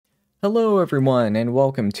Hello everyone and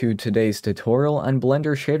welcome to today's tutorial on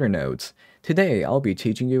Blender shader nodes. Today I'll be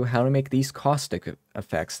teaching you how to make these caustic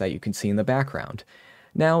effects that you can see in the background.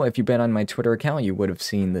 Now if you've been on my Twitter account you would have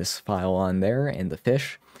seen this file on there and the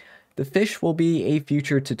fish. The fish will be a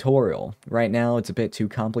future tutorial. Right now it's a bit too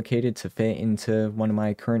complicated to fit into one of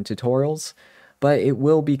my current tutorials, but it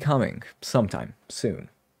will be coming sometime soon,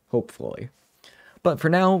 hopefully. But for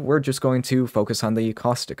now we're just going to focus on the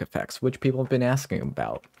caustic effects, which people have been asking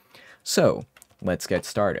about. So, let's get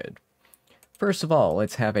started. First of all,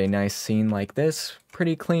 let's have a nice scene like this,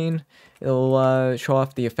 pretty clean. It'll show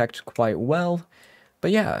off the effect quite well. But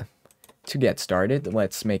yeah, to get started,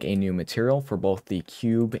 let's make a new material for both the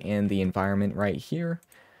cube and the environment right here.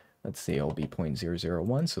 Let's see, it'll be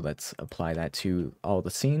 0.001, so let's apply that to all the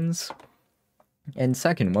scenes. And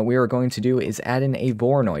second, what we are going to do is add in a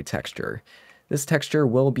Voronoi texture. This texture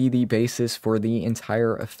will be the basis for the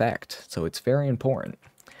entire effect, so it's very important.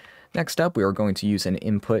 Next up, we are going to use an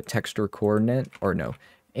input texture coordinate,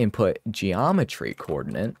 input geometry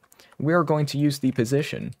coordinate. We are going to use the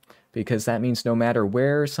position, because that means no matter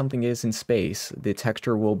where something is in space, the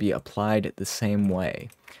texture will be applied the same way.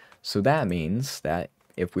 So that means that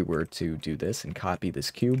if we were to do this and copy this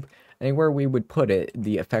cube, anywhere we would put it,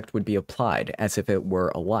 the effect would be applied as if it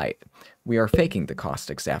were a light. We are faking the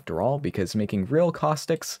caustics after all, because making real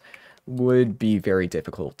caustics would be very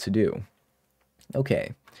difficult to do.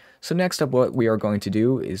 Okay. So next up what we are going to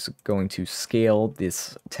do is going to scale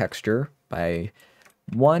this texture by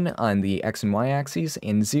 1 on the X and Y axes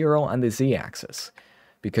and 0 on the Z axis.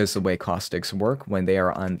 Because the way caustics work, when they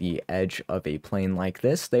are on the edge of a plane like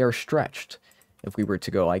this, they are stretched. If we were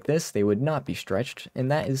to go like this, they would not be stretched,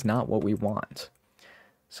 and that is not what we want.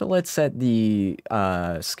 So let's set the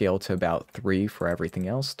scale to about 3 for everything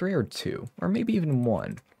else, 3 or 2, or maybe even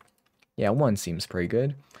 1. Yeah, 1 seems pretty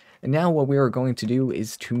good. And now what we are going to do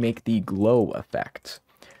is to make the glow effect.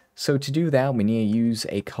 So to do that, we need to use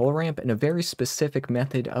a color ramp and a very specific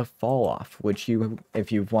method of fall off, which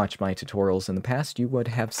if you've watched my tutorials in the past, you would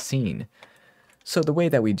have seen. So the way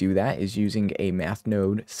that we do that is using a math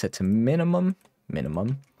node set to minimum,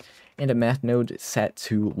 and a math node set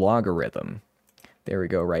to logarithm. There we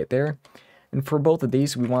go, right there. And for both of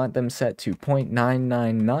these, we want them set to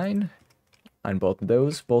 0.999. On both of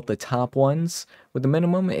those, both the top ones with the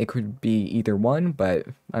minimum, it could be either one, but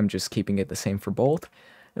I'm just keeping it the same for both.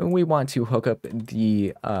 And we want to hook up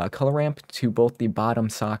the color ramp to both the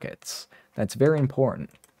bottom sockets. That's very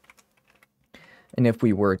important. And if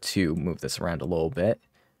we were to move this around a little bit,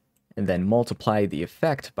 and then multiply the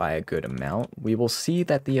effect by a good amount, we will see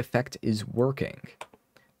that the effect is working.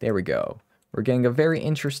 There we go. We're getting a very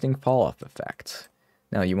interesting fall-off effect.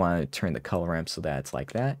 Now you want to turn the color ramp so that it's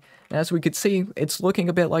like that. And as we could see, it's looking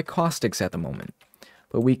a bit like caustics at the moment.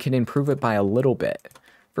 But we can improve it by a little bit.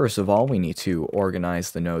 First of all, we need to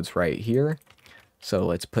organize the nodes right here. So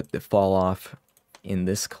let's put the fall off in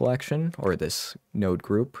this collection, or this node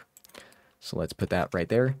group. So let's put that right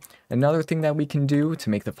there. Another thing that we can do to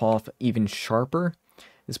make the fall off even sharper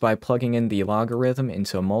is by plugging in the logarithm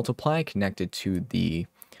into a multiply connected to the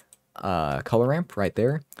color ramp right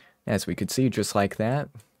there. As we could see, just like that,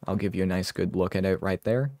 I'll give you a nice good look at it right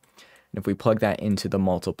there. And if we plug that into the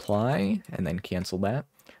multiply, and then cancel that,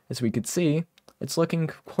 as we could see, it's looking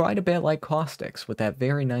quite a bit like caustics with that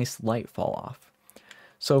very nice light fall off.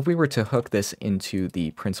 So if we were to hook this into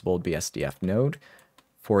the principled BSDF node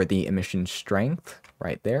for the emission strength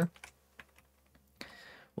right there,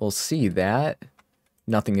 we'll see that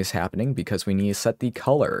nothing is happening because we need to set the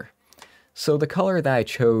color. So the color that I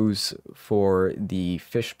chose for the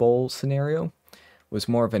fishbowl scenario was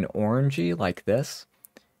more of an orangey like this.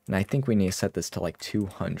 And I think we need to set this to like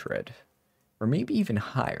 200. Or maybe even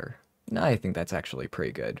higher. No, I think that's actually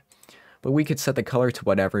pretty good. But we could set the color to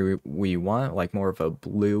whatever we want, like more of a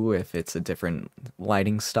blue if it's a different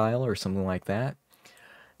lighting style or something like that.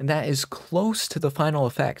 And that is close to the final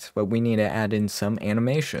effect, but we need to add in some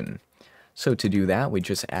animation. So to do that, we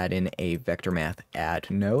just add in a vector math add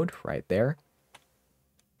node right there.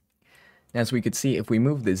 As we could see, if we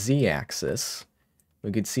move the z-axis,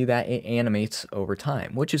 we could see that it animates over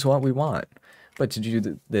time, which is what we want. But to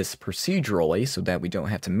do this procedurally, so that we don't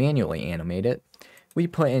have to manually animate it, we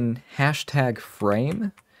put in hashtag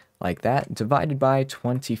frame, like that, divided by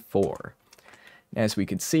 24. As we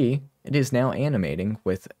could see, it is now animating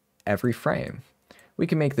with every frame. We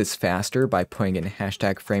can make this faster by putting in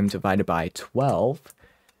hashtag frame divided by 12.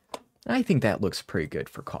 I think that looks pretty good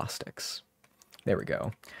for caustics. There we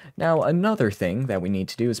go. Now another thing that we need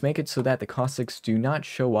to do is make it so that the caustics do not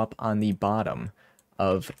show up on the bottom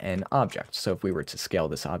of an object. So if we were to scale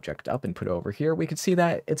this object up and put it over here, we could see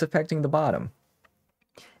that it's affecting the bottom.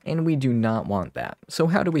 And we do not want that. So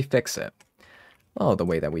how do we fix it? Well, the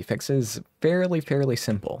way that we fix it is fairly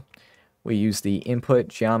simple. We use the input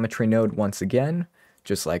geometry node once again,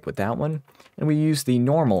 just like with that one, and we use the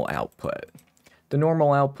normal output. The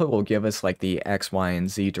normal output will give us like the X, Y,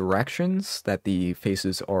 and Z directions that the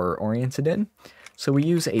faces are oriented in. So we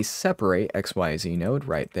use a separate X, Y, Z node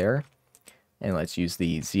right there. And let's use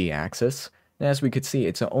the Z axis. And as we could see,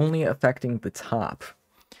 it's only affecting the top.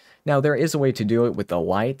 Now there is a way to do it with the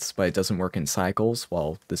lights, but it doesn't work in cycles.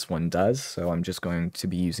 Well, this one does, so I'm just going to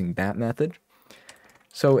be using that method.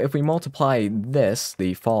 So if we multiply this,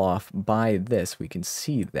 the fall off, by this, we can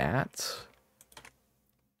see that.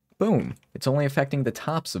 Boom, it's only affecting the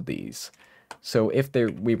tops of these. So if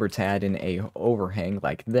we were to add in a overhang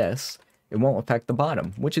like this, it won't affect the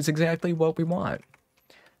bottom, which is exactly what we want.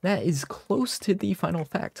 That is close to the final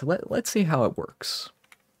effect. Let's see how it works,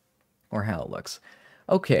 or how it looks.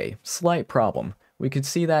 Okay, slight problem. We could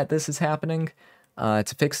see that this is happening.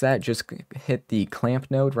 To fix that, just hit the clamp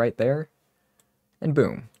node right there, and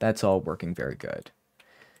boom, that's all working very good.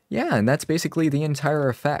 Yeah, and that's basically the entire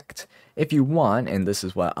effect. If you want, and this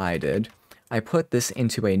is what I did, I put this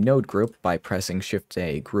into a node group by pressing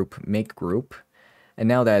Shift-A group make group. And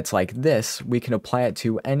now that it's like this, we can apply it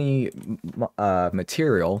to any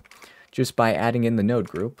material just by adding in the node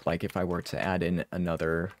group. Like if I were to add in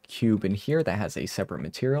another cube in here that has a separate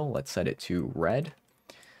material, let's set it to red.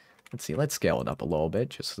 Let's see, let's scale it up a little bit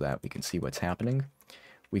just so that we can see what's happening.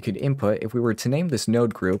 We could input, if we were to name this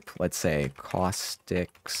node group, let's say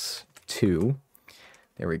Caustics 2,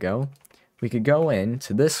 there we go. We could go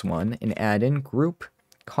into this one and add in group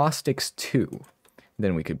Caustics 2.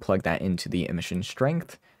 Then we could plug that into the Emission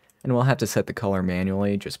Strength, and we'll have to set the color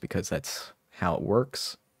manually just because that's how it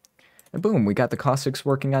works. And boom, we got the Caustics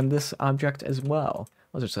working on this object as well.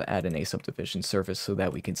 I'll just add in a subdivision surface so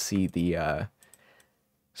that we can see the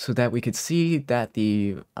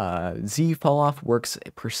Z fall off works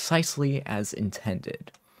precisely as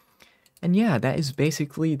intended. And yeah, that is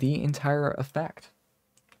basically the entire effect.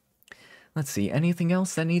 Let's see, anything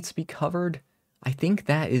else that needs to be covered? I think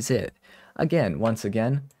that is it. Again, once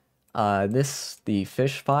again, the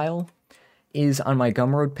fish file is on my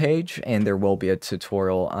Gumroad page, and there will be a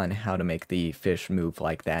tutorial on how to make the fish move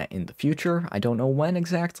like that in the future. I don't know when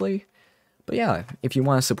exactly, but yeah, if you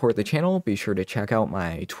want to support the channel, be sure to check out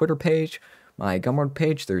my Twitter page, my Gumroad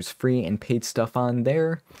page. There's free and paid stuff on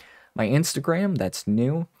there. My Instagram, that's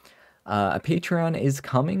new. A Patreon is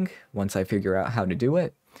coming once I figure out how to do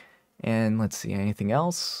it. And let's see, anything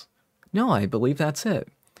else? No, I believe that's it.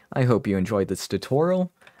 I hope you enjoyed this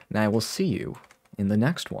tutorial, and I will see you in the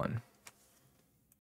next one.